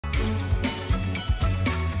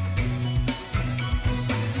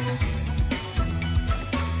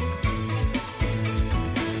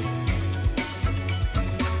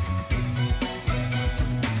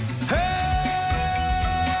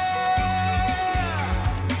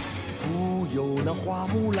那花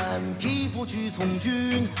木兰替父去从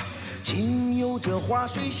军，今有这花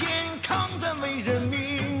水仙抗战为人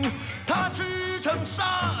民。他驰骋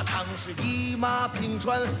沙场是一马平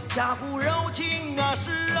川，侠骨柔情啊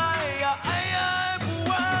是爱呀爱不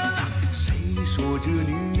完。谁说这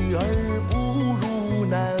女儿不如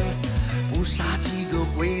男？不杀几个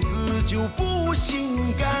鬼子就不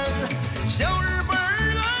心甘。小日本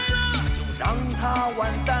儿来了就让他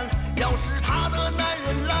完蛋，要是他的男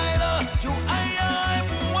人来了就爱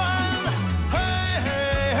不完。嘿嘿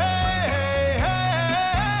嘿嘿嘿，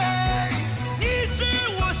你是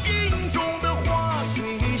我心中的花水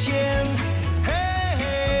仙。嘿嘿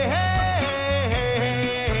嘿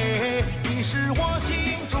嘿，你是我心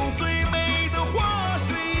中最美的花水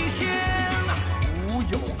仙。古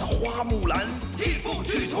有那花木兰替父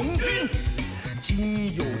去从军，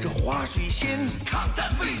今有这花水仙抗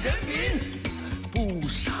战为人民。不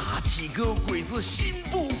杀几个鬼子心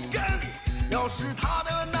不甘，要是他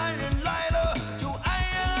的男人来了就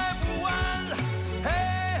爱不完。嘿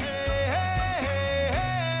嘿嘿嘿，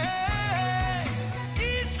你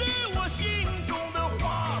是我心中的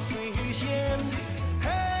花水仙。嘿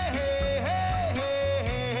嘿嘿，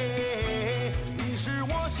你是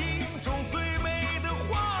我心中最美的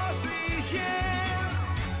花水仙。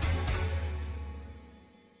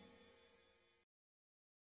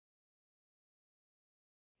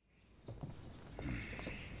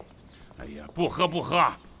哎呀，不喝不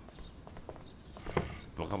喝，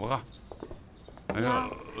不喝不喝！哎呀，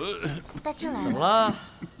大庆来了。怎么了？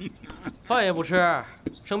饭也不吃，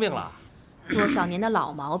生病了？多少年的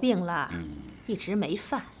老毛病了，一直没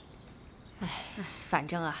饭。哎，反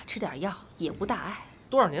正啊，吃点药也无大碍。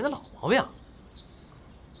多少年的老毛病？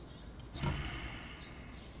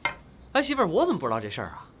哎，媳妇儿，我怎么不知道这事儿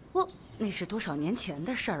啊？那是多少年前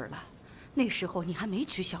的事儿了，那时候你还没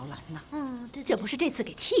娶小兰呢。对，这不是这次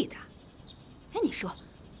给气的。哎，你说，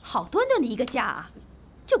好端端的一个家啊，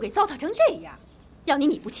就给糟蹋成这样，要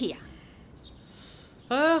你不气呀？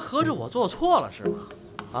哎，合着我做错了是吗？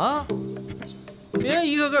啊！别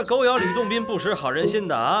一个个狗咬吕洞宾，不识好人心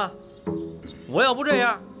的啊！我要不这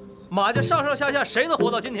样，马家上上下下谁能活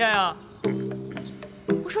到今天呀？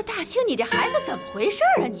我说大清，你这孩子怎么回事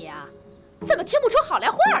啊你啊？怎么听不出好来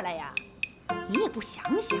话来呀？你也不想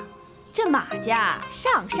想，这马家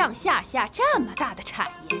上上下下这么大的产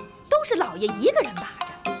业，都是老爷一个人把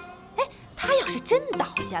着。哎，他要是真倒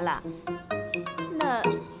下了，那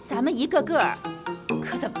咱们一个个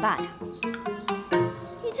可怎么办呀？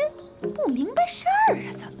你这不明白事儿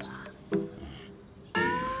啊？怎么？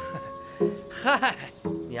嗨，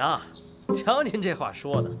娘，瞧您这话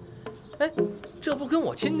说的，哎，这不跟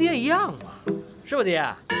我亲爹一样吗？是吧，爹？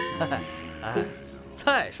哎，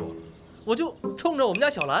再说了，我就冲着我们家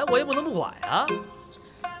小兰，我也不能不管呀。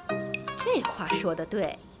这话说的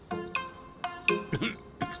对。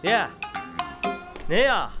爹，您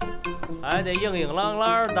呀，还得硬硬朗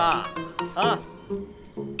朗的啊！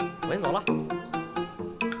我先走了。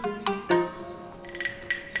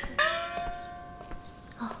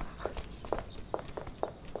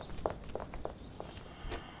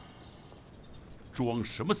装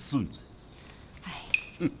什么孙子？哎，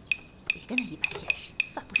别跟他一般见识，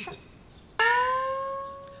犯不上。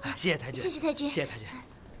哎，谢谢太君，谢谢太君，谢谢太君。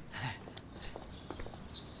哎，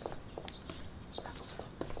走走走，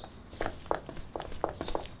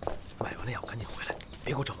买完了药赶紧回来，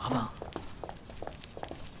别给我找麻烦啊！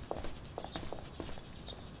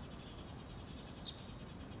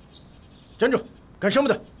站住！干什么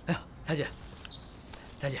的？哎呀，太君，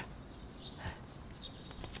太君。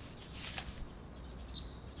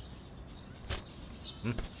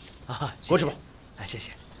啊，过去吧。哎，谢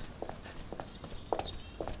谢。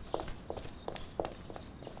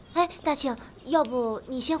哎，大庆，要不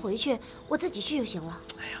你先回去，我自己去就行了。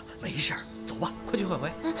哎呀，没事儿，走吧，快去快回。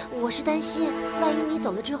哎，我是担心，万一你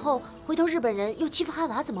走了之后，回头日本人又欺负憨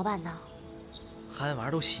娃怎么办呢？憨娃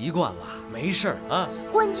都习惯了，没事儿啊。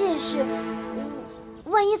关键是，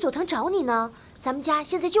万一佐藤找你呢？咱们家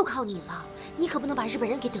现在就靠你了，你可不能把日本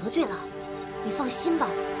人给得罪了。你放心吧。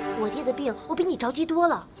我爹的病，我比你着急多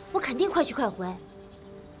了，我肯定快去快回。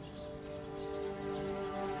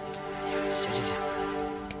行，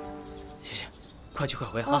谢谢，快去快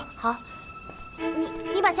回啊！好，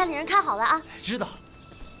你把家里人看好了啊。知道。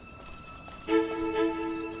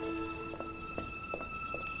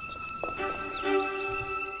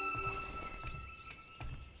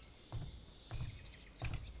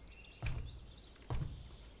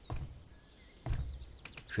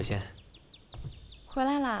水仙。回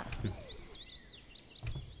来啦。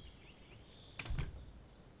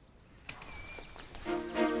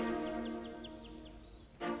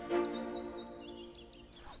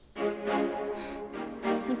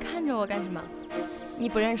着我干什么？你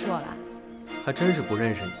不认识我了？还真是不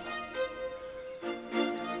认识你了。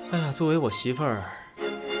哎呀，作为我媳妇儿，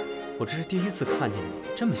我这是第一次看见你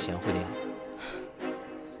这么贤惠的样子。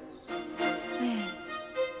哎，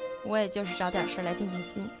我也就是找点事来定定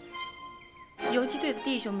心。游击队的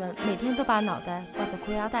弟兄们每天都把脑袋挂在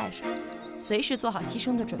裤腰带上，随时做好牺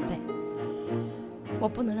牲的准备。我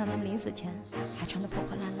不能让他们临死前还穿得破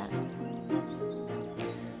破烂烂的。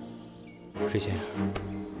水仙，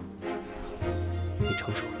你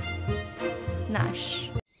成熟了。那是。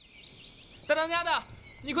大当家的，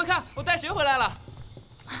你快看，我带谁回来了？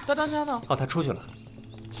大当家呢？哦，他出去了。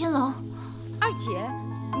天龙，二姐，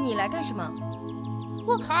你来干什么？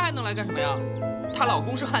她还能来干什么呀？她老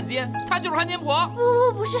公是汉奸，她就是汉奸婆。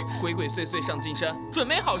不是，鬼鬼祟祟上金山，准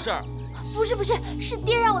没好事儿。不是，是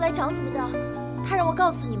爹让我来找你们的。他让我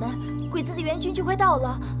告诉你们，鬼子的援军就快到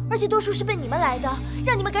了，而且多数是奔你们来的，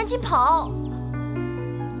让你们赶紧跑。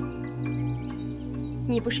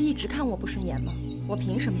你不是一直看我不顺眼吗？我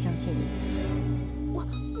凭什么相信你？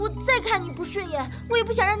我再看你不顺眼，我也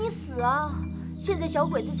不想让你死啊！现在小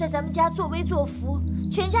鬼子在咱们家作威作福，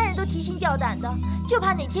全家人都提心吊胆的，就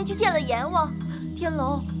怕哪天去见了阎王。天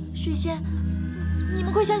龙、水仙，你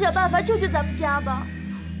们快想想办法救救咱们家吧！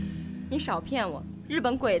你少骗我！日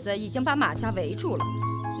本鬼子已经把马家围住了，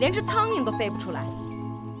连只苍蝇都飞不出来。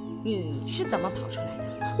你是怎么跑出来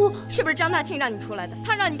的？是不是张大庆让你出来的？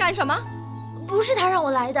他让你干什么？不是他让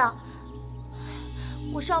我来的，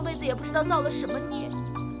我上辈子也不知道造了什么孽，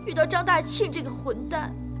遇到张大庆这个混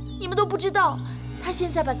蛋。你们都不知道，他现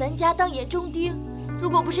在把咱家当眼中钉。如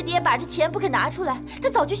果不是爹把着钱不肯拿出来，他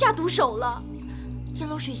早就下毒手了。天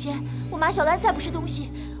龙、水仙，我马小兰再不是东西，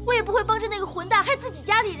我也不会帮着那个混蛋害自己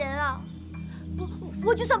家里人啊！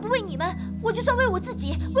我就算不为你们，我就算为我自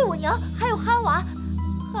己，为我娘，还有憨娃。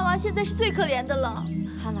憨娃现在是最可怜的了。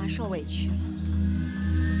憨娃受委屈了。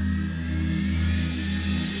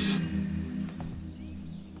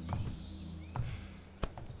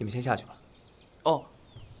你们先下去吧。哦，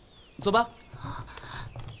走吧。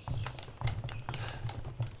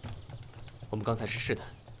我们刚才是试探，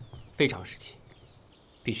非常时期，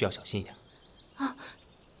必须要小心一点。啊，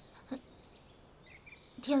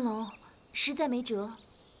天龙，实在没辙，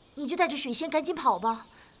你就带着水仙赶紧跑吧。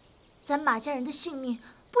咱马家人的性命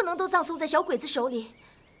不能都葬送在小鬼子手里，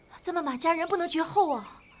咱们马家人不能绝后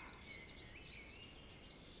啊！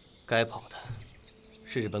该跑的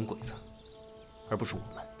是日本鬼子，而不是我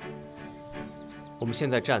们。我们现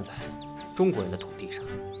在站在中国人的土地上，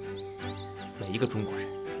每一个中国人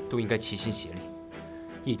都应该齐心协力，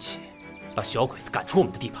一起把小鬼子赶出我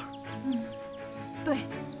们的地盘。对，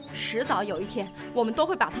迟早有一天我们都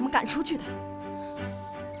会把他们赶出去的。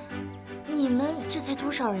你们这才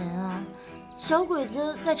多少人啊？小鬼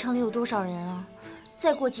子在城里有多少人啊？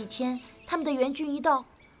再过几天，他们的援军一到，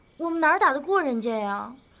我们哪儿打得过人家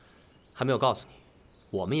呀？还没有告诉你，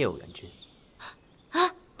我们也有援军。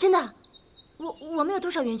啊，真的？我们有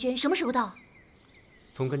多少援军？什么时候到？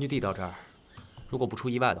从根据地到这儿，如果不出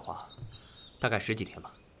意外的话，大概10几天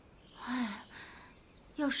吧。哎，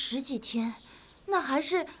要10几天，那还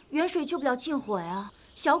是远水救不了近火呀。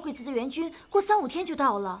小鬼子的援军过3、5天就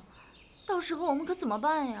到了，到时候我们可怎么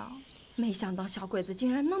办呀？没想到小鬼子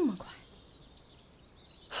竟然那么快。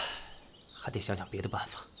还得想想别的办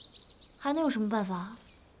法。还能有什么办法？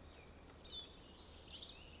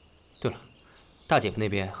对了，大姐夫那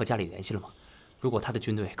边和家里联系了吗？如果他的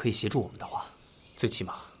军队可以协助我们的话，最起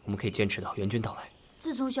码我们可以坚持到援军到来。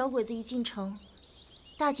自从小鬼子一进城，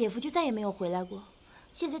大姐夫就再也没有回来过。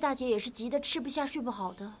现在大姐也是急得吃不下睡不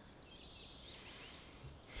好的。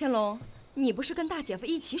天龙，你不是跟大姐夫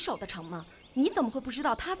一起守的城吗？你怎么会不知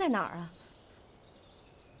道他在哪儿啊？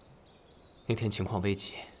那天情况危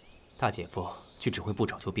急，大姐夫去指挥部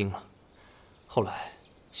找救兵了。后来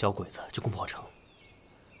小鬼子就攻破城，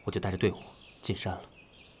我就带着队伍进山了。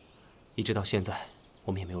一直到现在，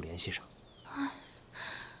我们也没有联系上。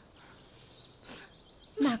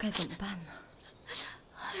那该怎么办呢？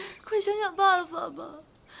快想想办法吧！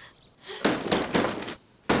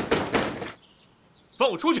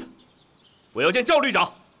放我出去！我要见赵旅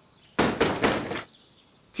长。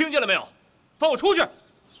听见了没有？放我出去！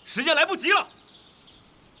时间来不及了。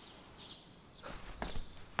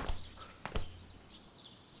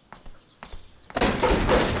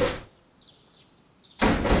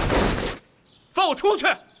放我出去！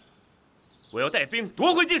我要带兵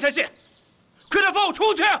夺回金山县！快点放我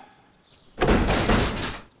出去！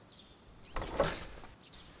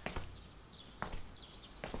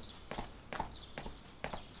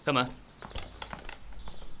开门。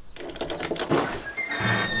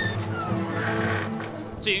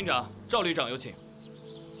季营长、赵旅长有请。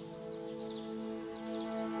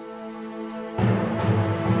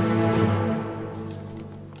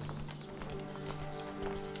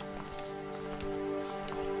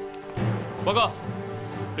报告，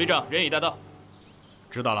旅长人已达到。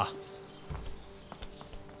知道了。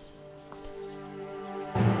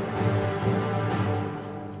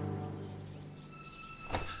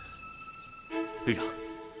旅长，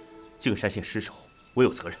径山县失守，我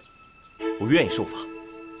有责任，我愿意受罚。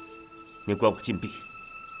您关我禁闭、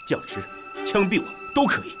降职、枪毙我都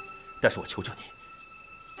可以，但是我求求您，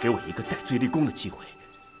给我一个戴罪立功的机会，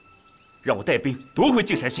让我带兵夺回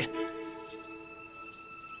径山县。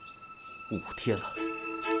5天了，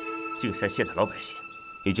径山县的老百姓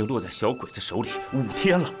已经落在小鬼子手里5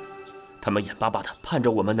天了，他们眼巴巴地盼着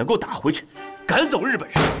我们能够打回去，赶走日本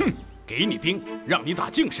人。哼，给你兵，让你打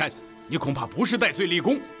径山，你恐怕不是戴罪立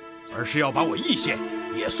功，而是要把我义县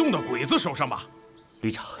也送到鬼子手上吧？旅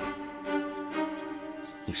长，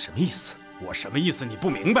你什么意思？我什么意思你不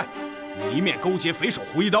明白？你一面勾结匪首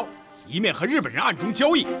胡一刀，一面和日本人暗中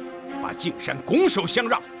交易，把径山拱手相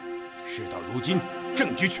让。事到如今，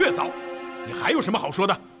证据确凿，你还有什么好说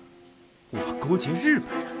的？我勾结日本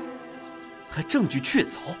人，还证据确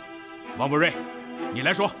凿？王伯瑞，你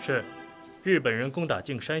来说。是，日本人攻打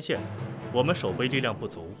径山县，我们守备力量不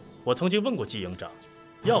足。我曾经问过季营长，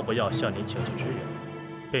要不要向您请求支援，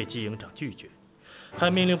被季营长拒绝，还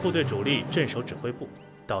命令部队主力镇守指挥部，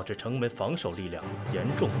导致城门防守力量严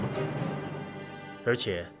重不足。而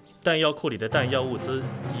且弹药库里的弹药物资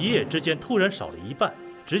一夜之间突然少了一半，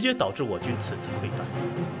直接导致我军此次溃败。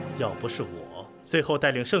要不是我最后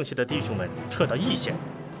带领剩下的弟兄们撤到义县，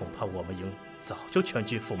恐怕我们营早就全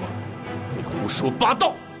军覆没了。你胡说八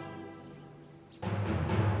道！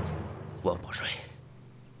王伯瑞，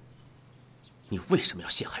你为什么要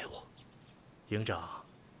陷害我？营长，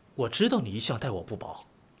我知道你一向待我不薄，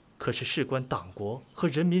可是事关党国和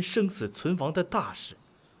人民生死存亡的大事，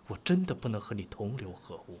我真的不能和你同流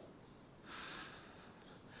合污。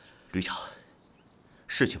旅长，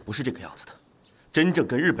事情不是这个样子的，真正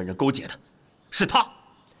跟日本人勾结的是他。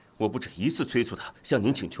我不止一次催促他向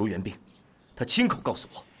您请求援兵，他亲口告诉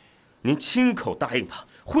我，您亲口答应他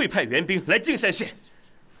会派援兵来径山县。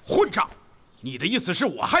混账！你的意思是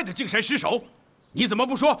我害的径山失守？你怎么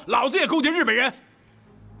不说老子也勾结日本人？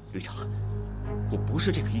旅长，我不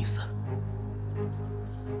是这个意思，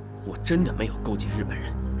我真的没有勾结日本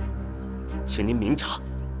人，请您明察。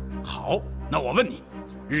好，那我问你，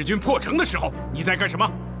日军破城的时候你在干什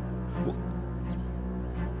么？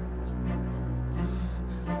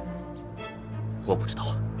我不知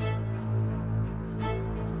道，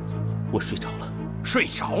我睡着了。睡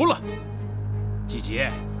着了？季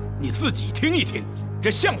杰，你自己听一听，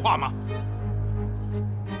这像话吗？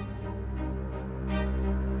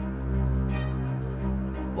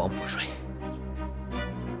王伯瑞，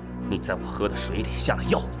你在我喝的水里下了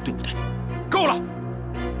药，对不对？够了，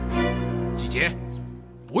季杰，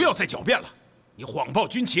不要再狡辩了。你谎报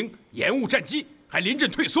军情，延误战机，还临阵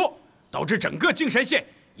退缩，导致整个径山县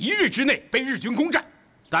1日之内被日军攻占。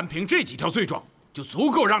单凭这几条罪状，就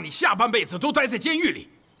足够让你下半辈子都待在监狱里。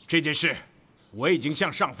这件事，我已经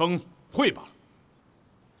向上峰汇报了。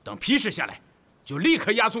等批示下来，就立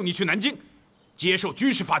刻押送你去南京，接受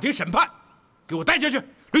军事法庭审判。给我带下去！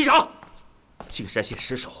旅长，径山县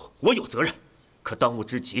失守，我有责任，可当务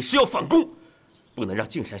之急是要反攻，不能让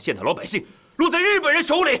径山县的老百姓落在日本人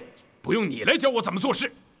手里。不用你来教我怎么做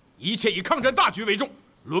事，一切以抗战大局为重，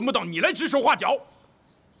轮不到你来指手画脚。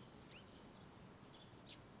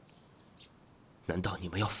难道你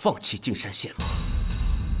们要放弃径山县吗？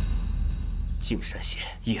径山县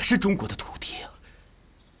也是中国的土地啊！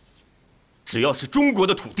只要是中国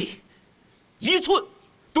的土地，一寸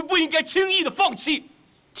都不应该轻易的放弃。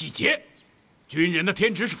季杰，军人的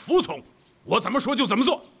天职是服从，我怎么说就怎么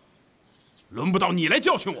做，轮不到你来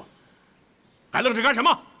教训我。还愣着干什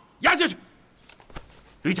么？押下去！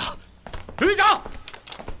旅长，旅长！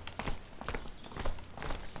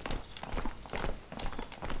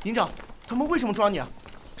营长，他们为什么抓你啊？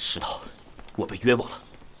石头，我被冤枉了。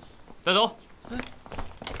带走。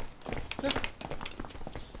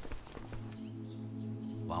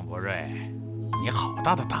王伯瑞，你好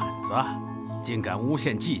大的胆子，竟敢诬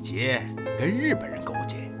陷季杰跟日本人勾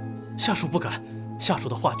结！下属不敢，下属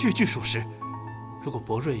的话句句属实。如果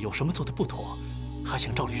伯瑞有什么做的不妥，还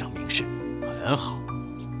请赵旅长明示。很好，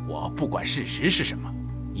我不管事实是什么，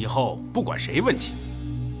以后不管谁问起，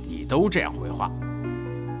你都这样回话。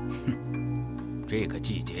哼，这个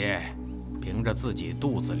季节，凭着自己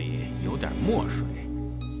肚子里有点墨水，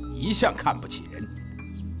一向看不起人，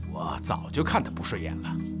我早就看他不顺眼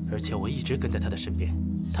了。而且我一直跟在他的身边，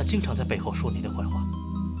他经常在背后说你的坏话，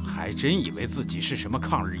还真以为自己是什么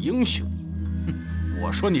抗日英雄。哼，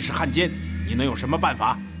我说你是汉奸，你能有什么办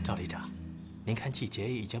法？赵旅长，您看季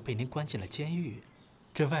杰已经被您关进了监狱，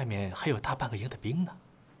这外面还有大半个营的兵呢。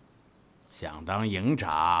想当营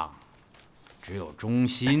长，只有忠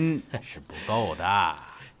心是不够的。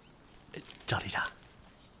赵旅长，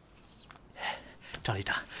赵旅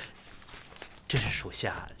长，这是属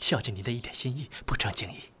下孝敬您的一点心意，不成敬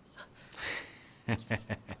意。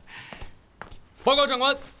报告长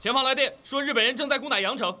官，前方来电说日本人正在攻打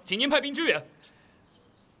阳城，请您派兵支援。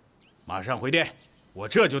马上回电，我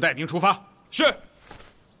这就带兵出发。是。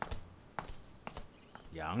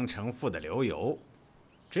阳城负的流油，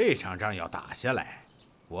这场仗要打下来，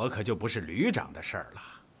我可就不是旅长的事儿了。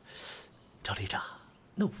赵旅长，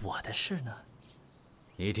那我的事呢？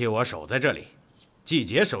你替我守在这里，季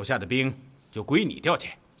节手下的兵就归你调遣。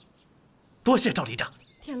多谢赵旅长。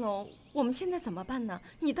天龙，我们现在怎么办呢？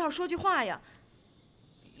你倒是说句话呀！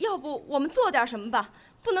要不我们做点什么吧？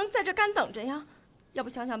不能在这干等着呀！要不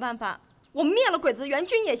想想办法，我们灭了鬼子援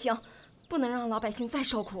军也行，不能让老百姓再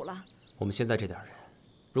受苦了。我们现在这点人，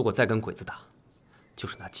如果再跟鬼子打，就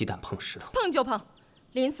是拿鸡蛋碰石头。碰就碰，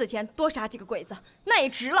临死前多杀几个鬼子，那也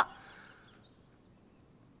值了。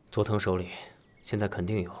佐藤手里现在肯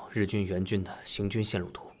定有日军援军的行军线路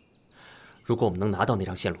图，如果我们能拿到那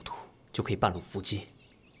张线路图，就可以半路伏击，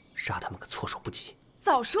杀他们个措手不及。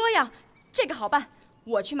早说呀，这个好办。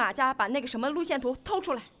我去马家把那个什么路线图偷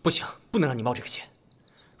出来。不行，不能让你冒这个险。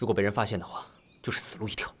如果被人发现的话，就是死路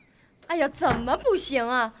一条。哎呀，怎么不行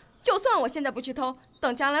啊？就算我现在不去偷，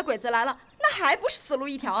等将来鬼子来了，那还不是死路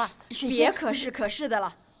一条啊？别可是可是的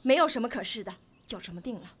了，没有什么可是的，就这么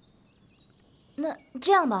定了。那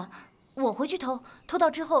这样吧，我回去偷到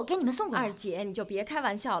之后给你们送过来。二姐，你就别开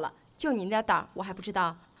玩笑了，就你那胆儿，我还不知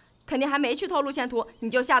道，肯定还没去偷路线图，你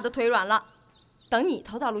就吓得腿软了。等你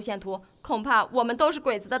偷到路线图，恐怕我们都是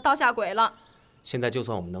鬼子的刀下鬼了。现在就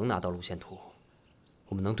算我们能拿到路线图，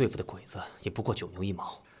我们能对付的鬼子也不过9牛1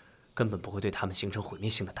毛，根本不会对他们形成毁灭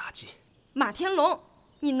性的打击。马天龙，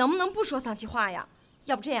你能不能不说丧气话呀？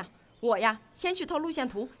要不这样，我呀先去偷路线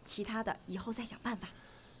图，其他的以后再想办法。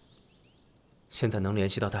现在能联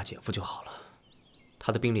系到大姐夫就好了，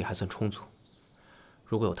他的兵力还算充足，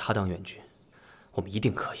如果有他当援军，我们一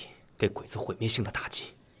定可以给鬼子毁灭性的打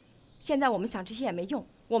击。现在我们想这些也没用，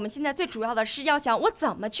我们现在最主要的是要想我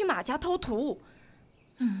怎么去马家偷图。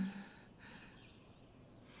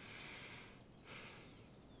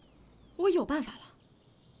我有办法了。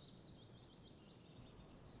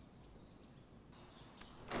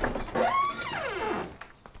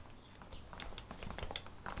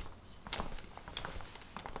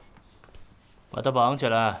把他绑起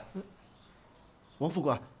来。王副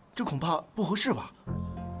官，这恐怕不合适吧？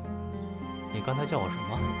你刚才叫我什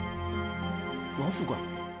么？王副官。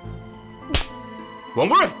王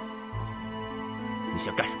不瑞，你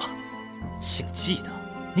想干什么？姓季的，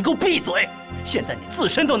你给我闭嘴！现在你自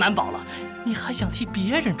身都难保了，你还想替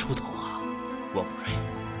别人出头啊？王不瑞，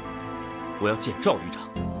我要见赵旅长。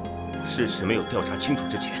事实没有调查清楚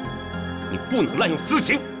之前，你不能滥用私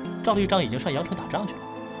刑。赵旅长已经上阳城打仗去了，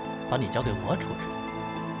把你交给我处置。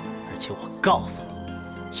而且我告诉你，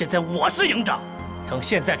现在我是营长，从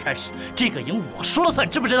现在开始，这个营我说了算，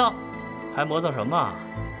知不知道？还磨蹭什么？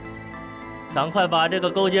赶快把这个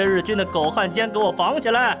勾结日军的狗汉奸给我绑起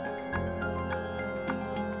来！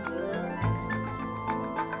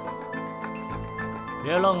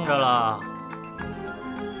别愣着了，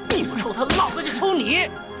你不抽他，老子就抽你！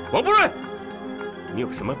王不瑞，你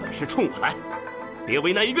有什么本事冲我来？别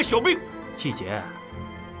为难一个小兵！季节，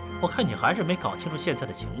我看你还是没搞清楚现在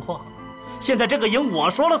的情况。现在这个营我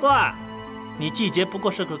说了算，你季节不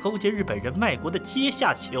过是个勾结日本人卖国的阶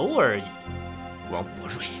下囚而已。王伯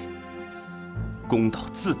瑞，公道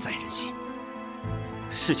自在人心，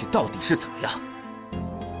事情到底是怎么样？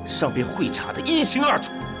上边会查的一清二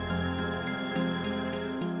楚。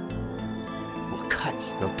我看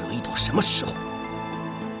你能得意到什么时候？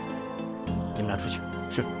你们俩出去。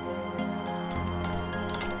是。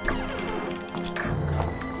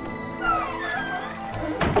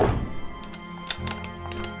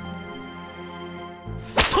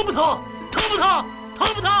疼不疼？疼不疼？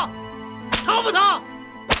疼不疼？疼不疼？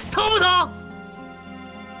疼不疼？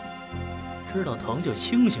知道疼就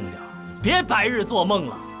清醒点，别白日做梦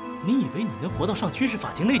了。你以为你能活到上军事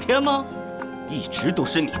法庭那天吗？一直都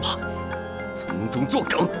是你吧，从中作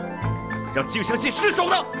梗，让静山县失守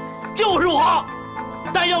的就是我。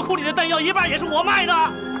弹药库里的弹药一半也是我卖的，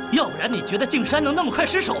要不然你觉得静山能那么快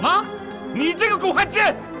失守吗？你这个狗汉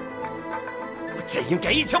奸！我真应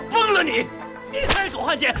该一枪崩了你！你才是狗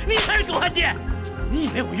汉奸！你才是狗汉奸！你以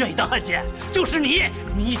为我愿意当汉奸？就是你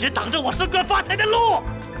一直挡着我升官发财的路。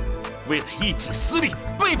为了一己私利，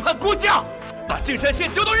背叛国家，把静山县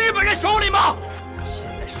丢到日本人手里吗？现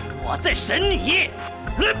在是我在审你，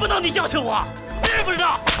轮不到你教训我，知不知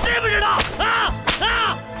道？知不知道？啊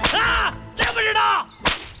啊啊！知不知道？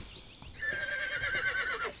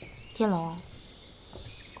天龙，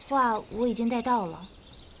话我已经带到了，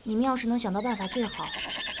你们要是能想到办法最好，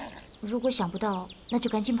如果想不到，那就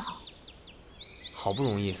赶紧跑。好不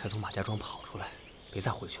容易才从马家庄跑出来，别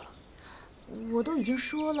再回去了。我都已经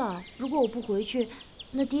说了，如果我不回去，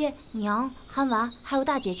那爹娘、憨娃还有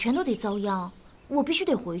大姐全都得遭殃，我必须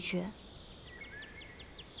得回去。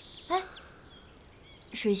哎，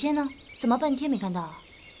水仙呢？怎么半天没看到？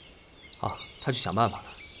啊，他去想办法了，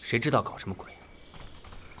谁知道搞什么鬼？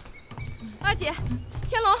二姐，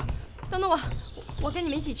天龙，等等我跟你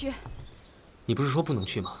们一起去。你不是说不能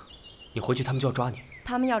去吗？你回去他们就要抓你。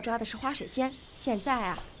他们要抓的是花水仙，现在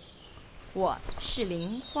啊，我是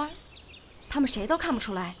玲花，他们谁都看不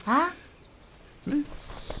出来啊。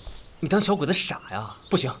你当小鬼子傻呀？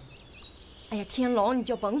不行。哎呀，天龙你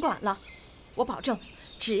就甭管了，我保证，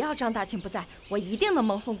只要张大庆不在，我一定能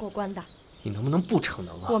蒙混过关的。你能不能不逞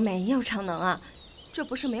能啊？我没有逞能啊，这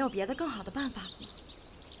不是没有别的更好的办法了吗？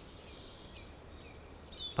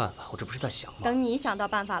办法？我这不是在想吗？等你想到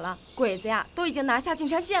办法了，鬼子呀都已经拿下径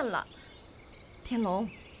山县了。天龙，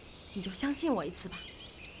你就相信我一次吧。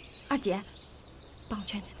二姐，帮我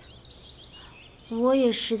劝劝他。我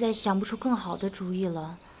也实在想不出更好的主意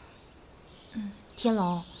了。天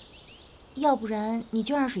龙，要不然你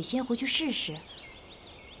就让水仙回去试试，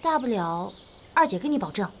大不了二姐跟你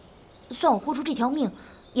保证，算我豁出这条命，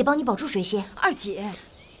也帮你保住水仙。二姐，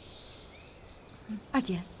二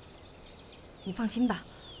姐，你放心吧，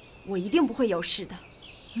我一定不会有事的。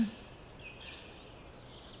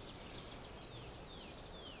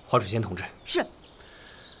华水仙同志，是。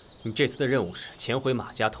你这次的任务是潜回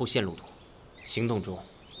马家偷线路图，行动中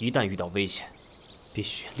一旦遇到危险，必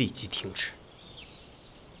须立即停止。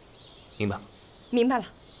明白吗？明白了。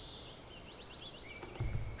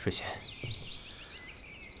水仙，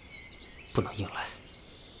不能硬来。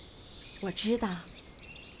我知道。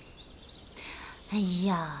哎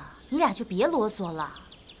呀，你俩就别啰嗦了。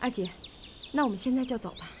二姐，那我们现在就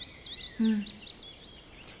走吧。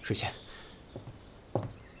水仙。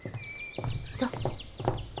走。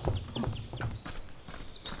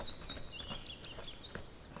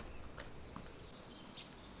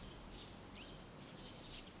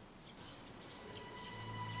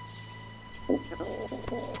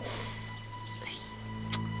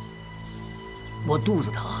我肚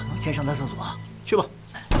子疼，你先上趟厕所，去吧。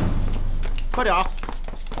快点儿。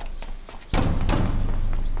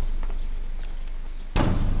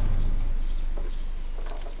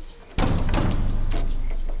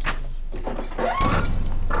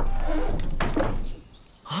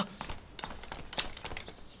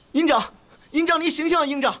营长，营长，你醒醒啊！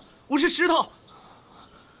营长，我是石头。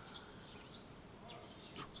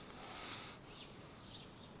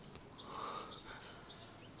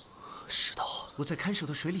石头，我在看守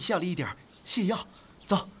的水里下了一点泻药，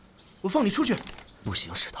走，我放你出去。不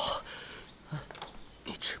行，石头，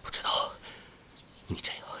你知不知道，你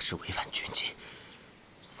这样是违反军纪，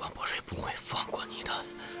王伯瑞不会放过你的。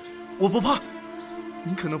我不怕，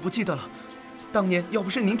您可能不记得了，当年要不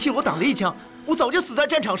是您替我挡了一枪，我早就死在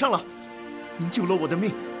战场上了。您救了我的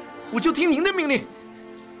命，我就听您的命令。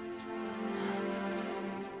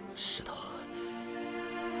石头，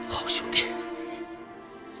好兄弟，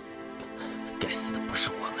该死的不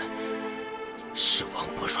是我们，是王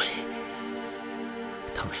伯瑞。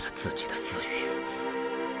他为了自己的私欲，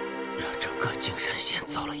让整个径山县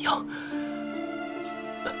遭了殃。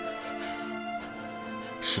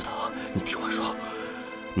石头，你听我说，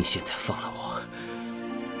你现在放了我，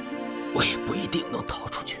我也不一定能逃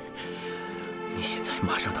出去。你现在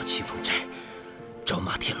马上到奇峰寨找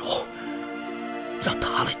马天龙，让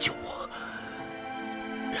他来救我，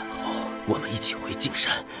然后我们一起回径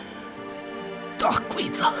山打鬼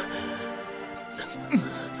子。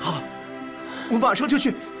好，我马上就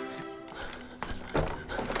去。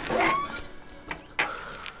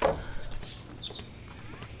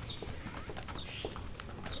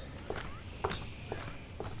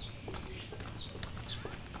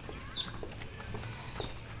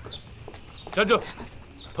站住！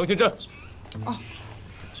通行证。哦。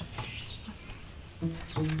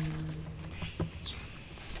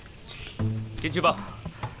进去吧。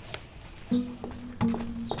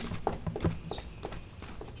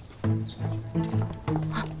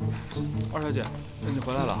二小姐，你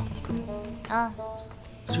回来了。啊。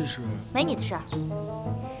这是？没你的事儿。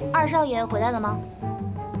二少爷回来了吗？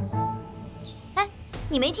哎，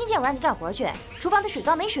你没听见我让你干活去？厨房的水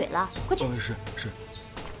缸没水了，快去。是。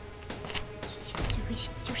现在最危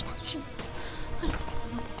险的就是大庆。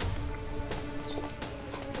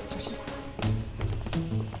小心点。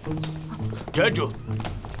站住！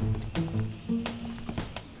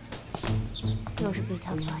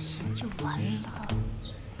他发现就完了。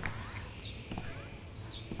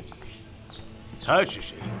他是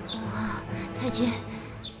谁？太君。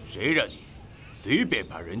谁让你随便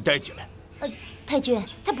把人带进来？太君，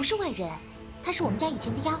他不是外人，他是我们家以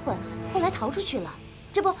前的丫鬟，后来逃出去了。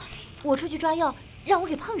这不，我出去抓药，让我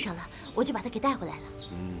给碰上了，我就把他给带回来了。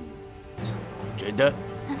真的？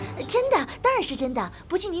真的，当然是真的。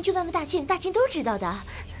不信您去问问大庆，大庆都知道的。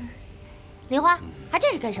莲花，还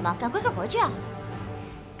站着干什么？赶快干活去啊！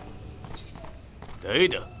等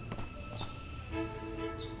等，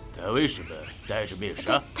他为什么戴着面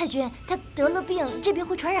纱？太君，他得了病，这病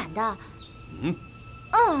会传染的。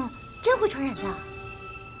真会传染的。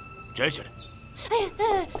摘下来。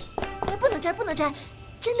哎，不能摘，不能摘，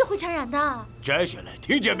真的会传染的。摘下来，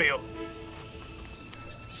听见没有？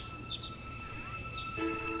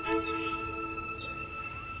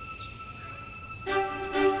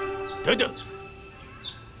等等，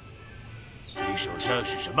你手上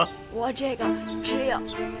是什么？我这个只有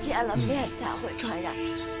见了面才会传染，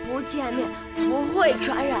不见面不会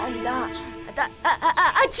传染的。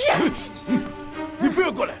切！你不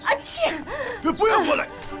要过来！切！不要过来！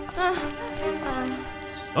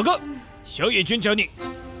报告，小野君找你。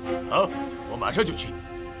好，我马上就去。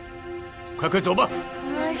快快走吧。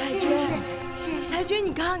是。太君，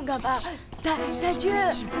你看看吧，太君。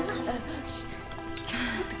行了，差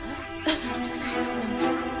不得了，他看出来了，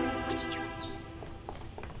快进去。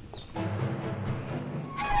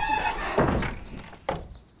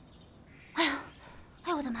哎呀，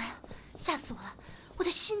我的妈呀，吓死我了，我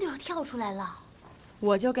的心都要跳出来了。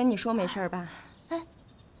我就跟你说没事吧。哎，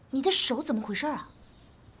你的手怎么回事啊？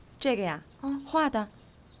这个呀，画的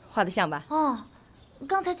像吧？哦，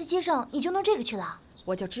刚才在街上你就弄这个去了？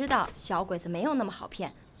我就知道小鬼子没有那么好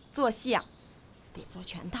骗，做戏啊，得做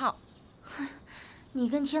全套。哼，你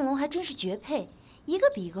跟天龙还真是绝配，一个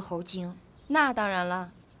比一个猴精。那当然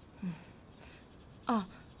了。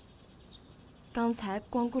刚才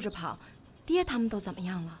光顾着跑，爹他们都怎么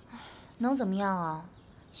样了？能怎么样啊？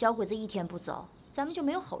小鬼子一天不走，咱们就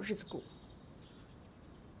没有好日子过。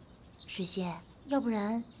水仙，要不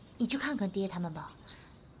然你去看看爹他们吧，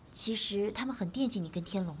其实他们很惦记你跟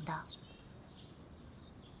天龙的。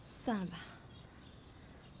算了吧，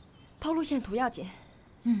偷路线图要紧。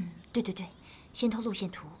对，先偷路线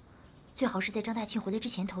图，最好是在张大庆回来之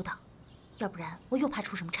前偷到，要不然我又怕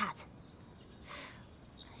出什么岔子。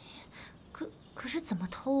可是怎么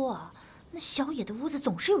偷啊？那小野的屋子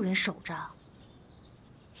总是有人守着。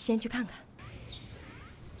先去看看。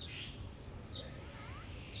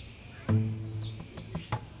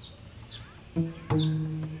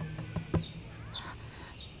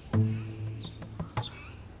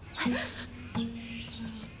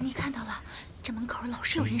你看到了，这门口老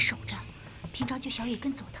是有人守着，平常就小野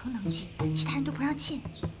跟佐藤能进，其他人都不让进。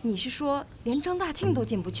你是说连张大庆都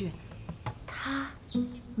进不去？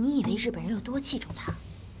你以为日本人有多器重他？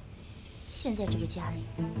现在这个家里，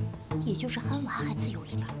也就是憨娃还自由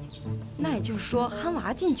一点。那也就是说，憨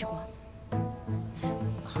娃进去过。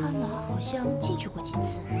憨娃好像进去过几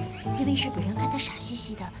次，因为日本人看他傻兮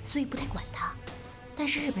兮的，所以不太管他。但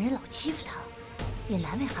是日本人老欺负他，也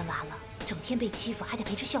难为憨娃了，整天被欺负，还得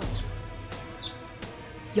陪着笑脸。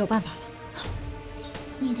有办法了。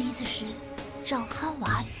你的意思是，让憨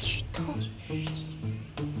娃去偷？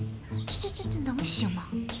这能行吗？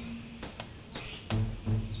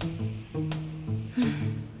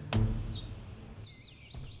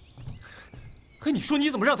你说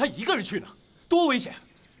你怎么让他一个人去呢？多危险！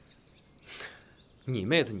你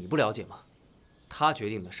妹子你不了解吗？她决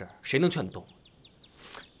定的事儿，谁能劝得动？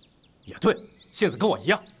也对，现在跟我一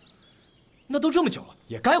样。那都这么久了，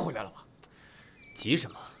也该回来了吧？急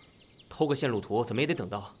什么？偷个线路图，怎么也得等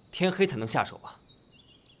到天黑才能下手吧？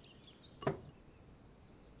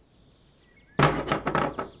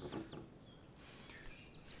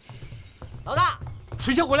老大，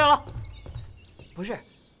水仙回来了。不是。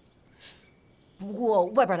不过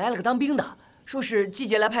外边来了个当兵的，说是季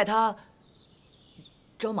节来派他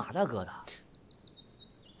找马大哥的。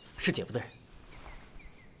是姐夫的人，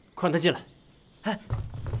快让他进来。哎，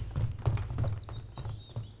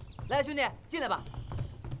来兄弟，进来吧。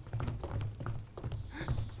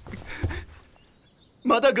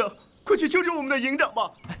马大哥，快去救救我们的营长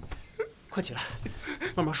吧！快起来，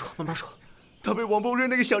慢慢说，慢慢说。他被王波瑞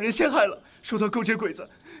那个小人陷害了，说他勾结鬼子，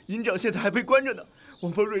营长现在还被关着呢。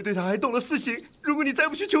王波瑞对他还动了私刑，如果你再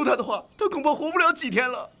不去救他的话，他恐怕活不了几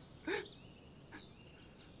天了。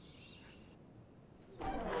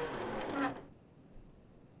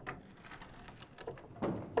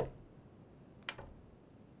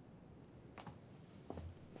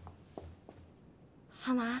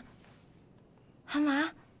憨娃，憨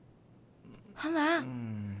娃，韩娃，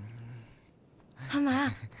韩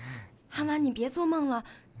娃，韩娃，你别做梦了，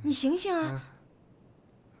你醒醒啊！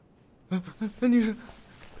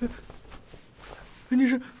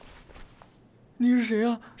你是谁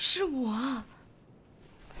啊？是我，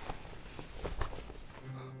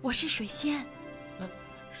我是水仙。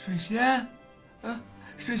水仙，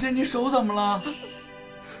水仙，你手怎么了？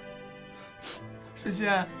水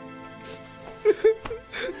仙，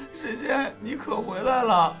水仙，你可回来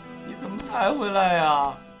了？你怎么才回来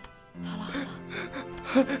呀？好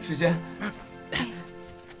了，水仙，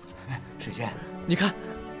水仙，你看，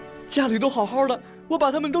家里都好好的，我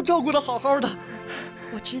把他们都照顾得好好的。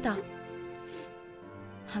我知道，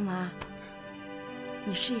韩娃，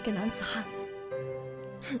你是一个男子汉。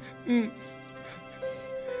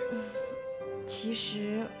其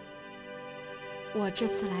实，我这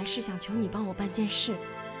次来是想求你帮我办件事。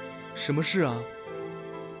什么事啊？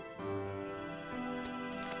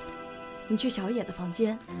你去小野的房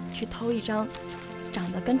间，去偷一张长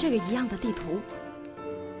得跟这个一样的地图。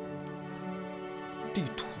地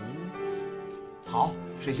图？好，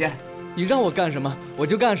水仙，你让我干什么，我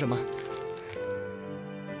就干什么。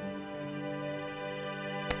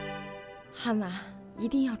汉娃，一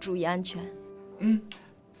定要注意安全。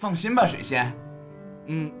放心吧，水仙。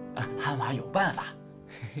汉娃有办法。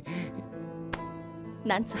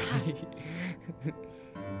男子汉。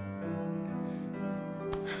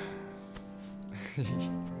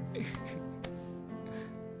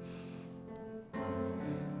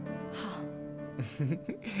好。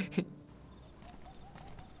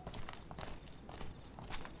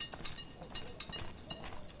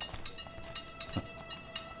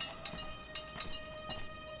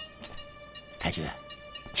太君，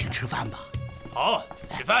请吃饭吧。好，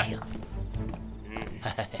吃饭。请。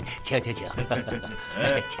请。请。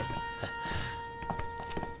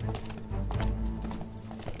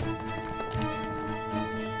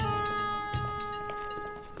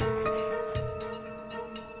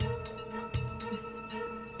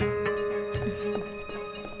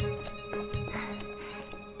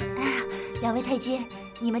两位太君，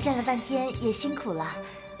你们站了半天也辛苦了，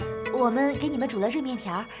我们给你们煮了热面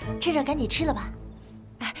条，趁热赶紧吃了吧。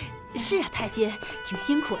是啊，太君，挺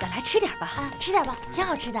辛苦的，来吃点吧。吃点吧，挺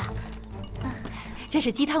好吃的。这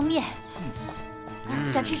是鸡汤面。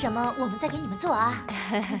想吃什么，我们再给你们做啊。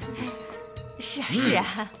是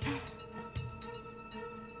啊。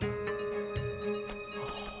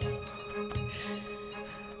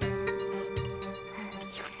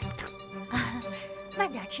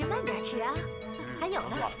慢点吃啊，还有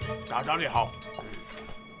呢。长得好。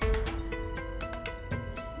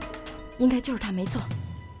应该就是他没错。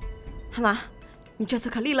汉娃，你这次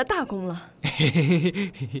可立了大功了。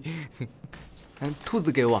兔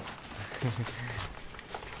子给我。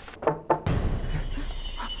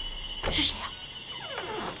是谁呀？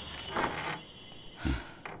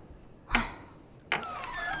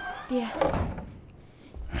爹。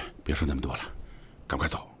别说那么多了，赶快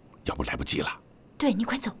走，要不来不及了。对，你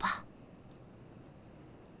快走吧。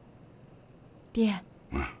爹，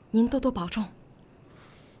您多多保重。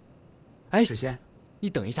哎，水仙，你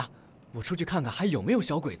等一下，我出去看看还有没有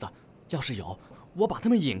小鬼子。要是有，我把他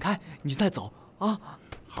们引开，你再走啊。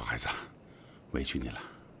好孩子，委屈你了。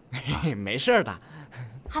没事的。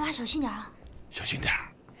哈娃，小心点啊。小心点。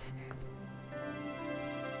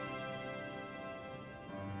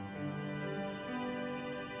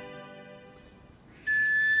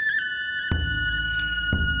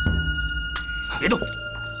别动！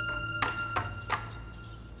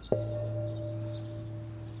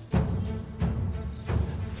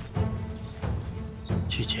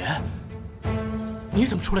季杰，你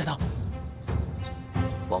怎么出来的？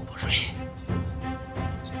王博瑞，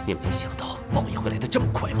你没想到报应会来得这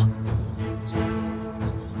么快吗？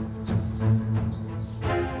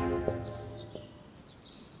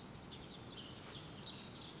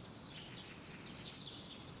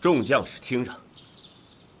众将士听着。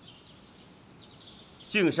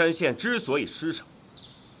径山县之所以失守，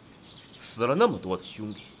死了那么多的兄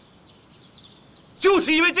弟，就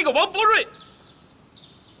是因为这个王博瑞。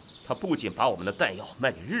他不仅把我们的弹药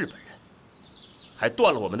卖给日本人，还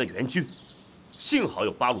断了我们的援军。幸好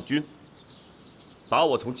有八路军把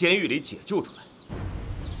我从监狱里解救出来。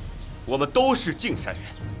我们都是径山人，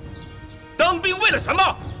当兵为了什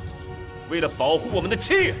么？为了保护我们的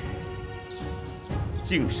亲人。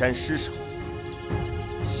径山失守，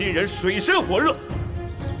亲人水深火热。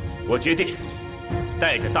我决定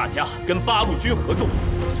带着大家跟八路军合作，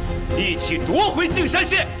一起夺回径山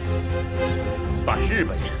县，把日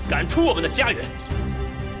本人赶出我们的家园，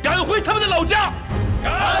赶回他们的老家。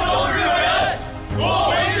赶走日本人，夺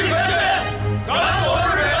回径山县！赶走日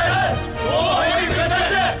本人，夺回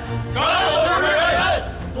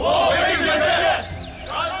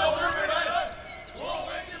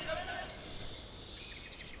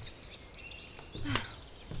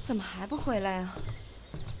怎么还不回来呀？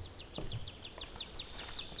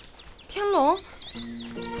天龙，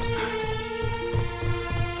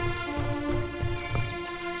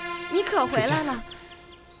你可回来了？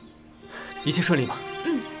一切顺利吗？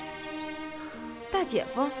嗯。大姐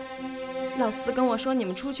夫，老四跟我说你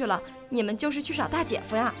们出去了，你们就是去找大姐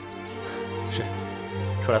夫呀？是。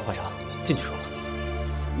说来话长，进去说吧。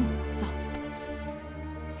嗯，走。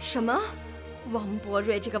什么？王博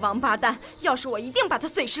瑞这个王八蛋！要是我，一定把他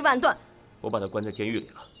碎尸万段。我把他关在监狱里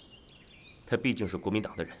了，他毕竟是国民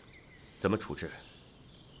党的人，怎么处置，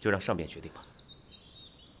就让上面决定吧。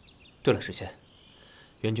对了，水仙，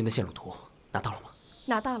援军的线路图拿到了吗？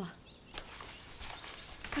拿到了，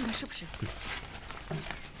看看是不是。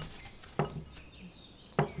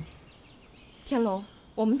天龙，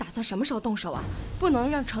我们打算什么时候动手啊？不能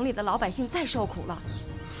让城里的老百姓再受苦了。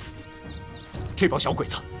这帮小鬼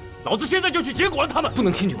子，老子现在就去结果了他们！不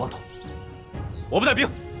能轻举妄动。我不带兵，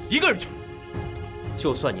一个人去。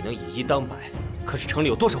就算你能以一当百，可是城里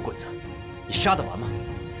有多少鬼子，你杀得完吗？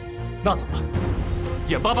那怎么办？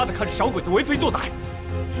眼巴巴地看着小鬼子为非作歹。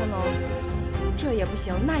天龙，这也不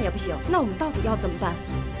行，那也不行，那我们到底要怎么办？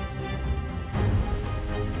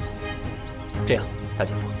这样，大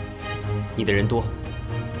姐夫，你的人多，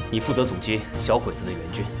你负责阻击小鬼子的援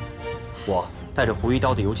军，我带着胡一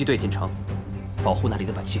刀的游击队进城，保护那里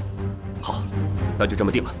的百姓。好，那就这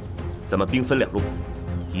么定了。咱们兵分两路，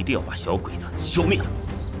一定要把小鬼子消灭了。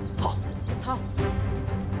好。好。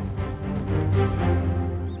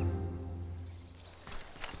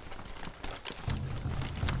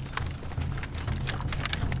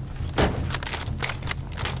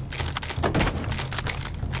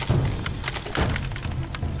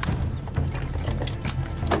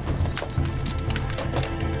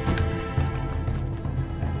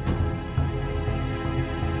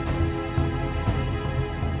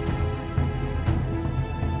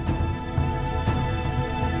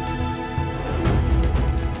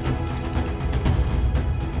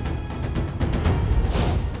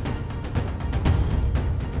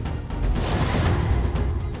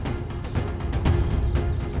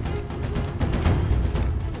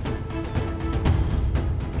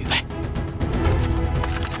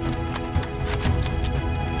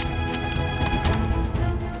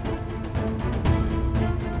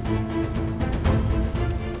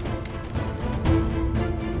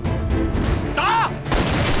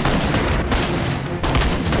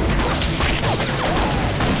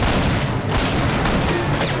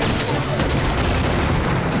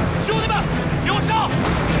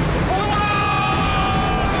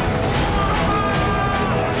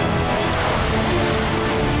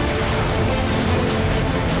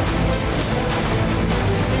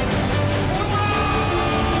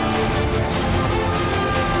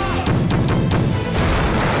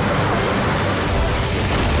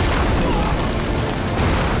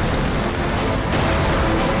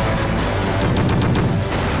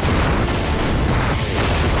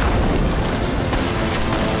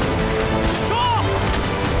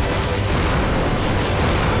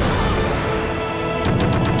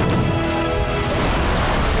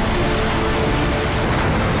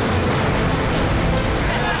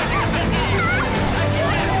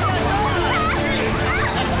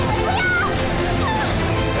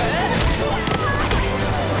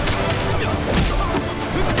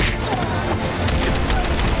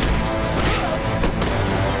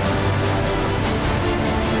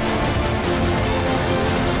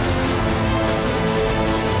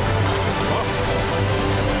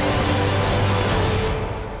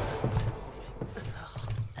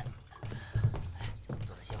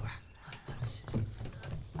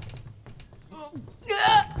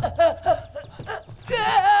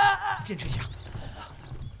坚持一下，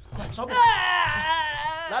快稍步，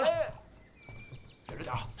来了，忍着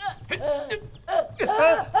点啊！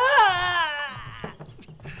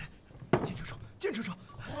坚持住，坚持住！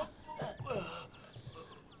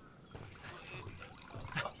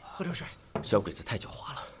喝点水。小鬼子太狡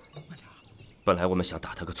猾了，本来我们想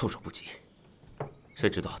打他个措手不及，谁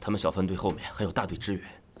知道他们小分队后面还有大队支援。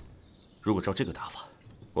如果照这个打法，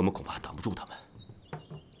我们恐怕挡不住他们。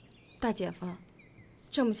大姐夫，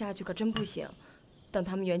这么下去可真不行。等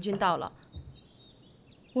他们援军到了，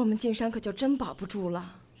我们进山可就真保不住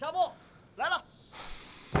了。纱布来了，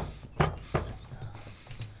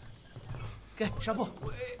给纱布。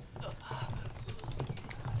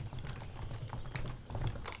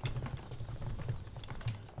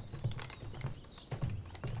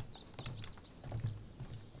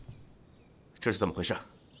这是怎么回事？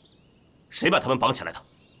谁把他们绑起来的？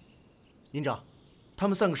营长，他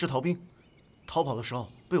们3个是逃兵，逃跑的时候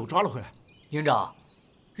被我抓了回来。营长，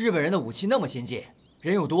日本人的武器那么先进，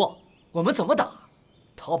人有多，我们怎么打？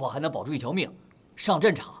逃跑还能保住一条命，上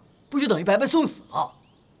战场不就等于白白送死吗？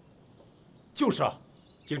就是啊，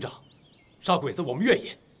营长，杀鬼子我们愿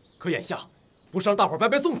意，可眼下不是让大伙白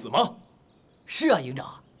白送死吗？是啊，营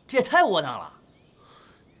长，这也太窝囊了。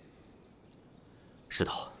石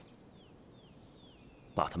头，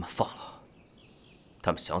把他们放了，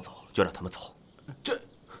他们想走就让他们走。这，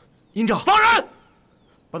营长，放人，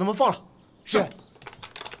把他们放了。是。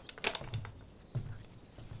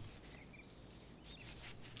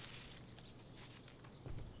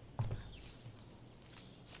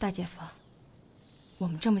大姐夫，我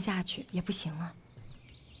们这么下去也不行啊。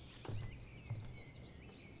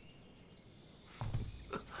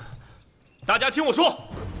大家听我说，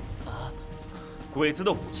鬼子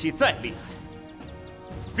的武器再厉害，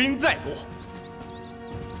兵再多，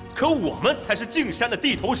可我们才是径山的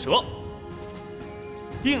地头蛇。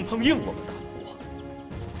硬碰硬我们打不过，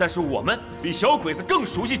但是我们比小鬼子更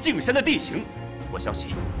熟悉径山的地形。我相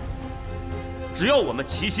信，只要我们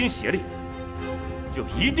齐心协力，就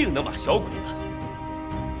一定能把小鬼子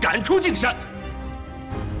赶出径山。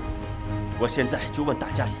我现在就问大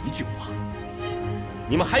家一句话：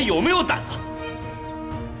你们还有没有胆子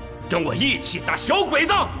跟我一起打小鬼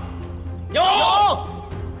子？有。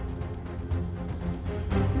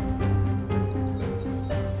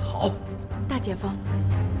好，大姐夫，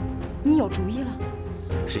你有主意了？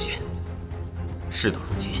世贤，事到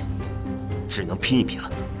如今，只能拼一拼了。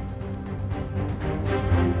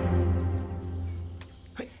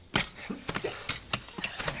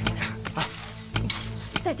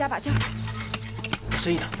再加把劲儿，再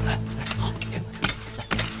深一点，来，好，来，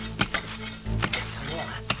强着来，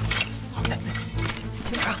好，来，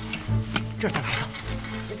轻点啊，这儿再来一个，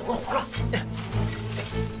别走了活了，这边，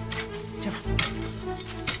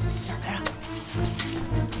下来着。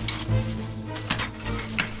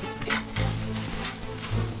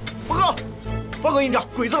报告营长，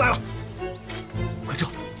鬼子来了！快撤，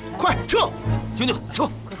快撤！兄弟们，撤！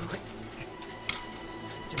快！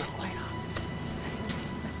这边好慢呀！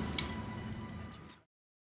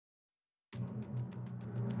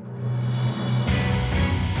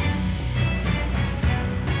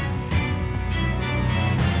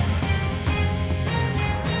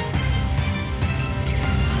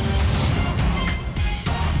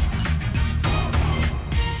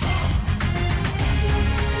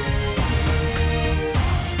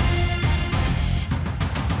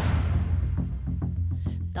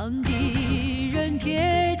当敌人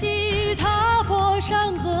铁骑踏破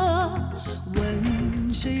山河，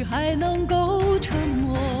问谁还能够沉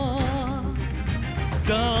默？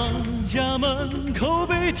当家门口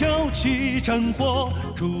被挑起战火，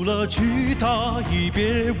除了去打已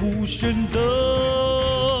别无选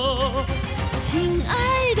择。亲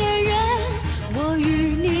爱的人，我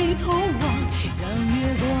与你同往，让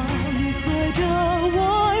月光和着我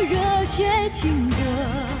热血情歌。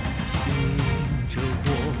这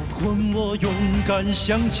火困我勇敢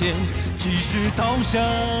向前，即使倒下，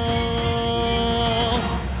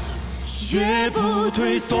绝不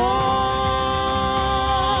退缩。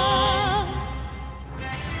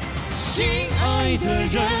亲爱的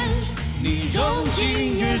人，你融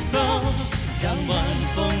进月色，让晚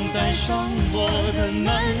风带上我的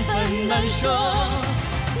难分难舍。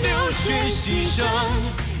流血牺牲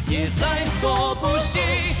也在所不惜，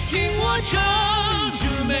听我唱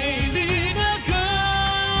着美丽的歌。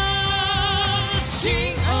亲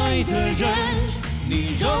爱的人，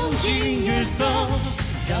你融进月色，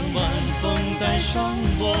让晚风带上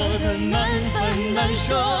我的难分难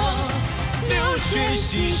舍。流血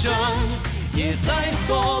牺牲也在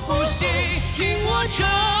所不惜，听我唱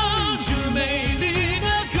着美丽的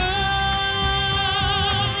歌。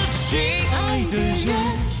亲爱的人，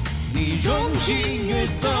你融进月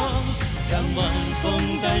色，让晚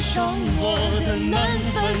风带上我的难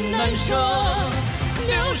分难舍。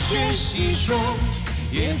流血牺牲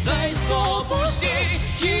也在所不惜，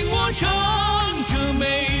听我唱着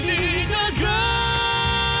美丽的歌。